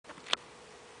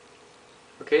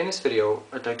Okay, in this video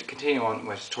I'd like to continue on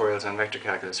with tutorials on vector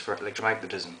calculus for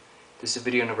electromagnetism. This is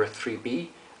video number 3B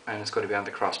and it's going to be on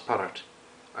the cross product.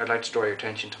 I'd like to draw your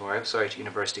attention to my website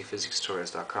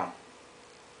universityphysicstutorials.com.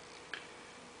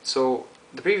 So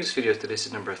the previous videos to this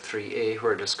is number 3A,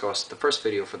 where I discussed the first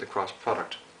video for the cross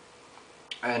product.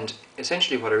 And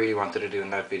essentially what I really wanted to do in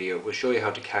that video was show you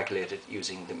how to calculate it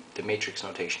using the matrix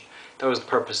notation. That was the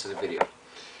purpose of the video.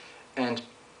 And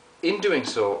in doing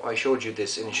so, I showed you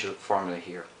this initial formula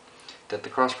here, that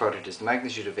the cross product is the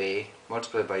magnitude of A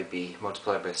multiplied by B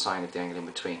multiplied by the sine of the angle in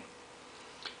between.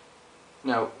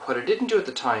 Now, what I didn't do at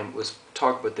the time was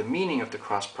talk about the meaning of the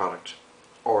cross product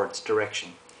or its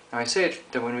direction. Now, I said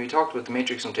that when we talked about the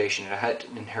matrix notation, it had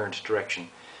an inherent direction,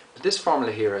 but this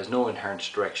formula here has no inherent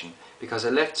direction because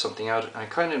I left something out, and I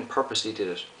kind of purposely did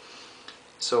it.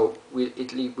 So we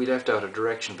left out a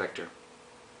direction vector.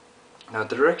 Now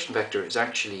the direction vector is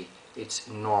actually, it's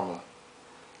normal.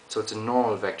 So it's a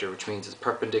normal vector, which means it's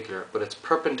perpendicular, but it's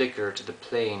perpendicular to the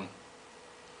plane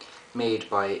made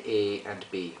by A and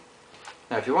B.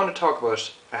 Now if you want to talk about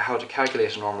how to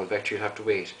calculate a normal vector, you'll have to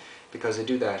wait, because I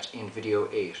do that in video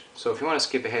 8. So if you want to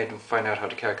skip ahead and find out how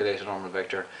to calculate a normal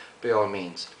vector, by all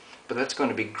means. But that's going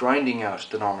to be grinding out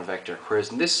the normal vector,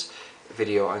 whereas in this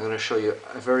video I'm going to show you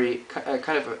a very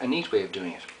kind of a neat way of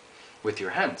doing it with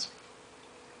your hands.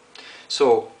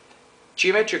 So,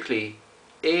 geometrically,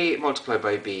 A multiplied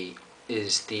by B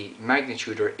is the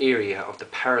magnitude or area of the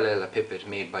parallelepiped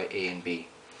made by A and B.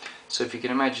 So if you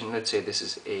can imagine, let's say this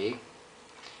is A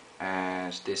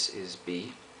and this is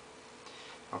B.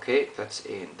 Okay, that's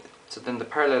A. So then the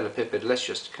parallelepiped,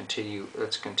 let's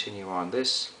continue on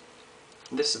this.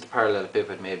 This is the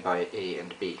parallelepiped made by A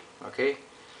and B. Okay,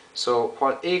 so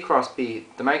what A cross B,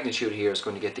 the magnitude here is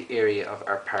going to get the area of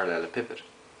our parallelepiped.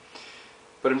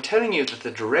 But I'm telling you that the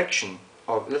direction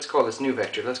of, let's call this new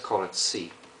vector, let's call it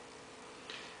C.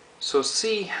 So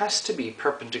C has to be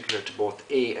perpendicular to both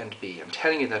A and B. I'm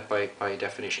telling you that by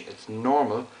definition. It's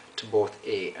normal to both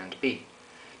A and B.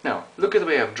 Now, look at the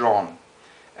way I've drawn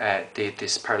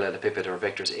this parallelepiped or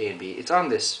vectors A and B. It's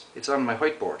on my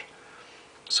whiteboard.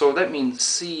 So that means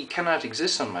C cannot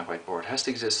exist on my whiteboard. It has to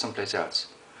exist someplace else.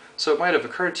 So it might have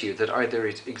occurred to you that either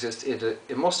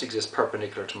it must exist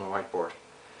perpendicular to my whiteboard.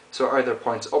 So either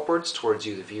points upwards towards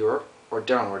you, the viewer, or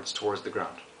downwards towards the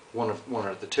ground. One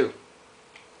of the two.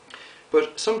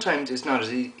 But sometimes it's not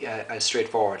as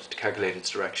straightforward to calculate its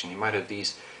direction. You might have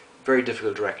these very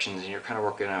difficult directions, and you're kind of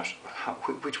working out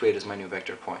which way does my new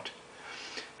vector point.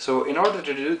 So in order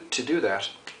to do that,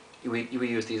 we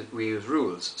use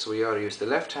rules. So we either use the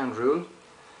left-hand rule,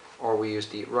 or we use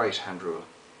the right-hand rule.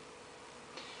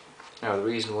 Now the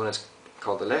reason one is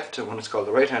called the left and one is called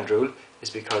the right-hand rule is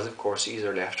because, of course,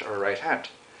 either left or right hand.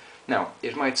 Now,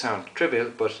 it might sound trivial,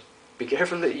 but be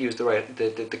careful that you use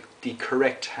the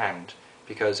correct hand,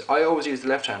 because I always use the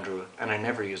left-hand rule and I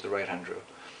never use the right-hand rule.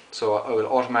 So I will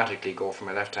automatically go for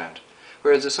my left hand.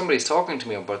 Whereas if somebody's talking to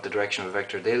me about the direction of a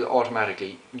vector, they'll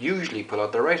automatically usually pull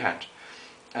out their right hand,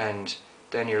 and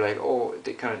then you're like, oh,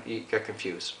 you get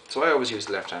confused. So I always use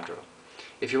the left-hand rule.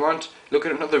 If you want, look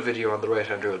at another video on the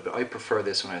right-hand rule, but I prefer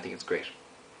this one. I think it's great.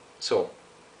 So,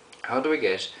 how do we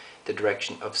get the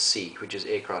direction of C, which is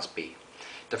A cross B?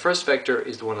 The first vector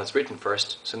is the one that's written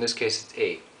first, so in this case it's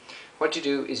A. What you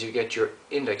do is you get your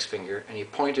index finger and you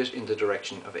point it in the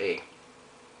direction of A.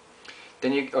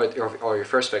 Then or your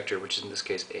first vector, which is in this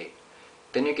case A.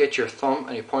 Then you get your thumb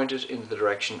and you point it in the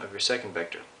direction of your second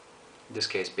vector, in this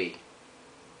case B.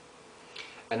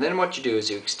 And then what you do is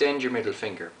you extend your middle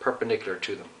finger perpendicular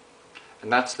to them,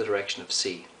 and that's the direction of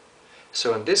C.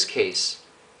 So in this case,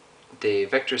 the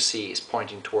vector C is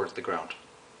pointing towards the ground.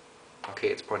 Okay,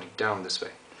 it's pointing down this way.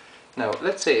 Now,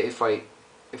 let's say if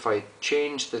I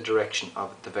change the direction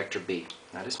of the vector B.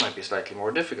 Now, this might be slightly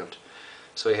more difficult.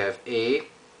 So I have A,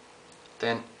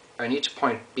 then I need to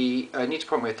point B. I need to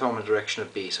point my thumb in the direction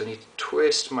of B. So I need to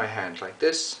twist my hand like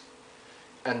this,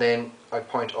 and then I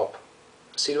point up.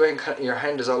 See the way your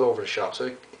hand is all over the shop.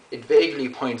 So it vaguely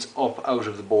points up out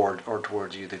of the board or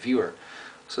towards you, the viewer.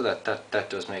 So that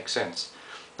does make sense.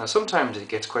 Now sometimes it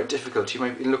gets quite difficult. You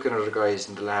might be looking at other guys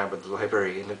in the lab or the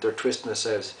library, and if they're twisting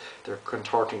themselves, they're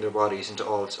contorting their bodies into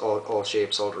all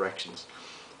shapes, all directions.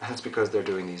 And that's because they're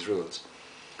doing these rules.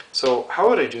 So how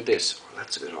would I do this? Well,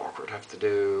 that's a bit awkward. I have to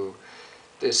do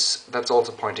this. That's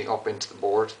also pointing up into the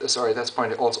board. Sorry, that's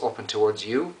pointing also up and towards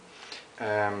you.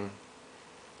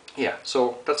 Yeah,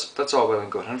 so that's all well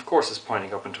and good. And of course it's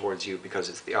pointing up and towards you because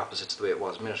it's the opposite to the way it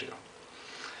was a minute ago.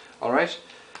 All right.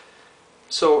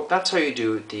 So that's how you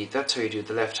do the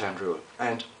left-hand rule.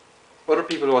 And other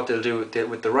people, what they'll do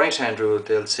with the right-hand rule,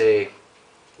 they'll say,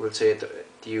 that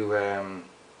you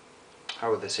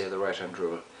how would they say the right hand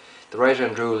rule? The right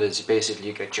hand rule is basically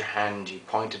you get your hand, you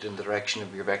point it in the direction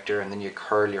of your vector, and then you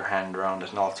curl your hand around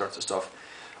it and all sorts of stuff.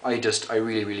 I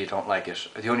really don't like it.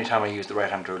 The only time I use the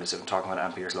right hand rule is if I'm talking about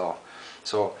Ampere's law.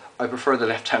 So I prefer the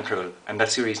left hand rule, and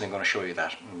that's the reason I'm going to show you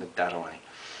that, and that only.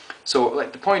 So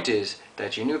like the point is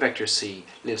that your new vector C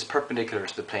lives perpendicular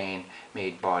to the plane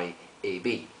made by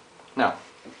AB. Now,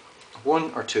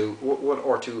 one or two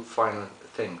final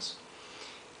things.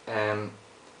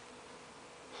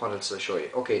 What else did I show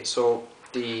you? Okay, so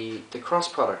the cross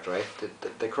product, right?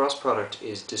 The cross product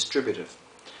is distributive.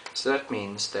 So that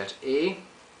means that A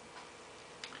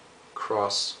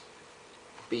cross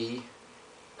B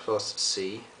plus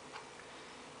C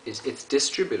it's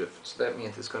distributive. So that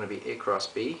means it's going to be A cross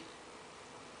B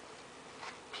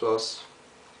plus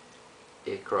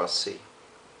A cross C.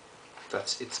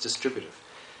 It's distributive.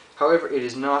 However, it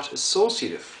is not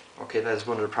associative. Okay, that is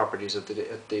one of the properties of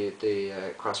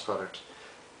the cross product.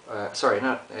 It's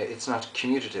not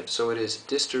commutative. So it is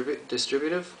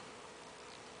distributive.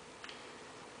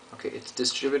 Okay, it's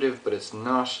distributive, but it's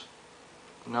not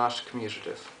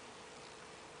commutative.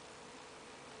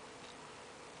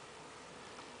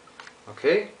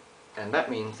 Okay, and that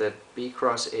means that B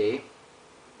cross A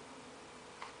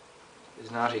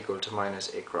is not equal to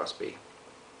minus A cross B,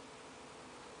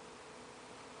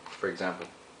 for example.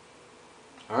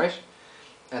 Alright?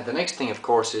 And the next thing, of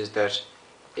course, is that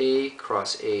A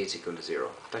cross A is equal to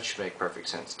 0. That should make perfect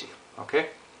sense to you.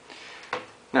 Okay?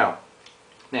 Now,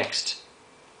 next,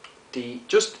 I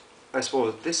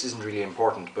suppose this isn't really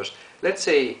important, but let's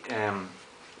say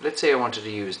I wanted to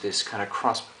use this kind of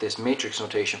this matrix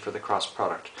notation for the cross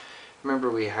product. Remember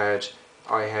we had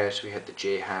I hat, we had the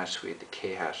j hat, we had the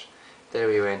k hat. There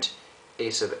we went a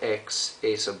sub x,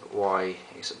 a sub y,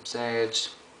 a sub z,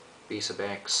 b sub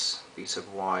x, b sub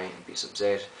y, and b sub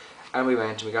z. And we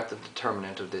went and we got the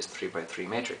determinant of this 3 by 3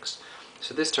 matrix.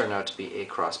 So this turned out to be A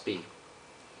cross B.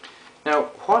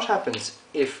 Now, what happens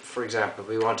if, for example,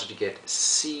 we wanted to get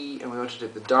C and we wanted to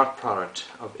get the dot product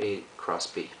of A cross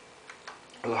B?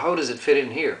 Well, how does it fit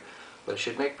in here? Well, it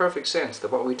should make perfect sense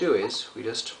that what we do is we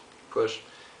just put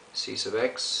C sub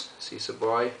x, C sub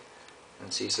y,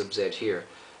 and C sub z here.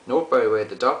 Note, by the way,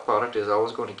 the dot product is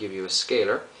always going to give you a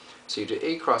scalar. So you do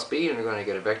A cross B and you're going to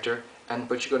get a vector,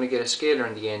 but you're going to get a scalar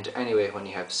in the end anyway when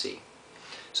you have C.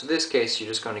 So in this case, you're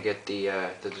just going to get the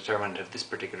determinant of this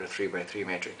particular 3 by 3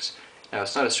 matrix. Now,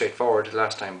 it's not as straightforward as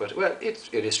last time, but, well, it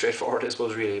is straightforward, I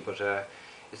suppose, really, but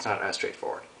it's not as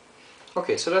straightforward.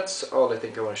 Okay, so that's all I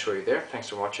think I want to show you there. Thanks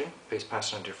for watching. Please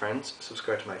pass it on to your friends,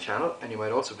 subscribe to my channel, and you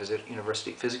might also visit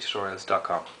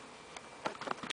universityphysicstutorials.com.